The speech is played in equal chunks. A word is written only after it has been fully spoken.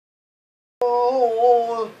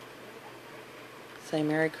Say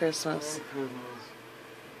Merry Christmas. Merry Christmas.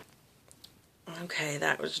 Okay,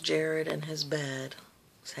 that was Jared in his bed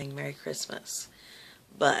saying Merry Christmas.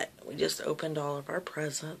 But we just opened all of our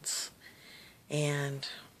presents, and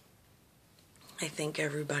I think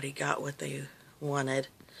everybody got what they wanted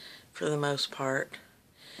for the most part.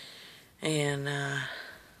 And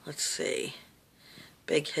let's see.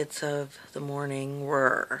 Big hits of the morning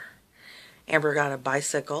were Amber got a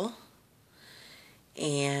bicycle,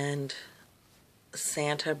 and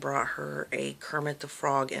Santa brought her a Kermit the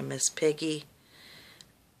Frog and Miss Piggy,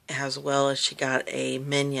 as well as she got a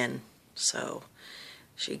Minion. So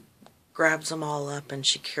she grabs them all up and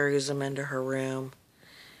she carries them into her room.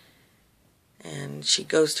 And she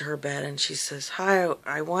goes to her bed and she says, "Hi,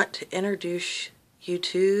 I want to introduce you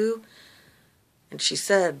to," and she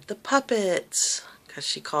said, "the puppets," because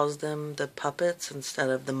she calls them the puppets instead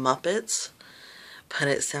of the Muppets. But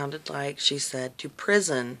it sounded like she said to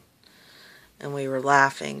prison. And we were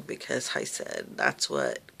laughing because I said, that's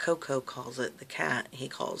what Coco calls it, the cat. He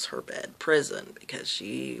calls her bed prison because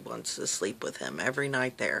she wants to sleep with him every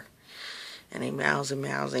night there. And he meows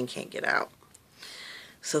and can't get out.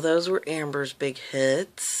 So those were Amber's big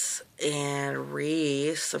hits. And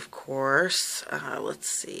Reese, of course, let's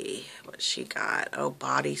see what she got. Oh,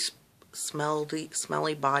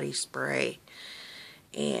 smelly body spray.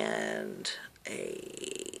 And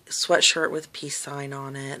a sweatshirt with peace sign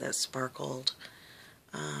on it that sparkled.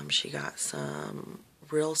 She got some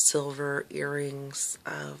real silver earrings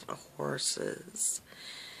of horses.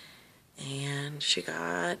 And she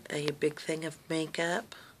got a big thing of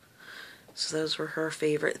makeup. So those were her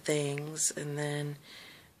favorite things. And then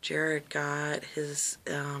Jared got his,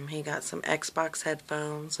 he got some Xbox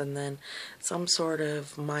headphones and then some sort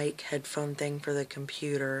of mic headphone thing for the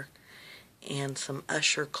computer and some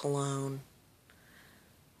Usher cologne,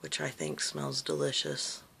 which I think smells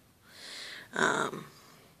delicious.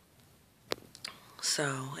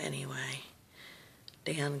 So anyway,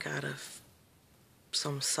 Dan got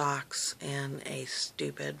some socks and a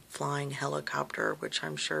stupid flying helicopter, which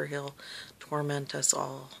I'm sure he'll torment us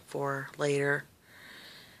all for later.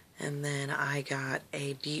 And then I got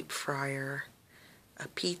a deep fryer, a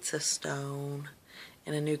pizza stone,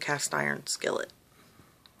 and a new cast iron skillet,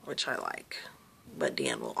 which I like, but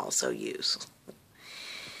Dan will also use.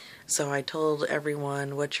 So I told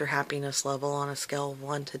everyone, what's your happiness level on a scale of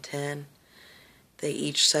 1 to 10? They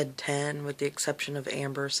each said 10, with the exception of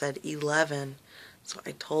Amber said 11. So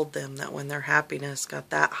I told them that when their happiness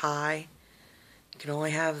got that high, you can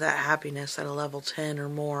only have that happiness at a level 10 or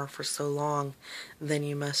more for so long, then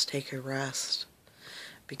you must take a rest.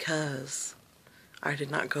 Because I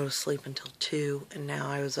did not go to sleep until 2, and now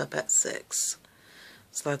I was up at 6.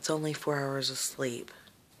 So that's only 4 hours of sleep.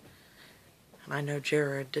 And I know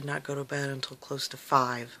Jared did not go to bed until close to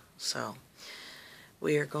 5. So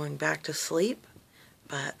we are going back to sleep.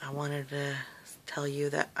 But I wanted to tell you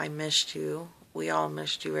that I missed you. We all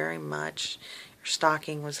missed you very much. Your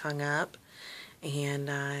stocking was hung up.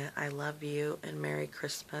 And I love you and Merry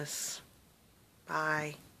Christmas.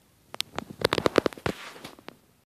 Bye.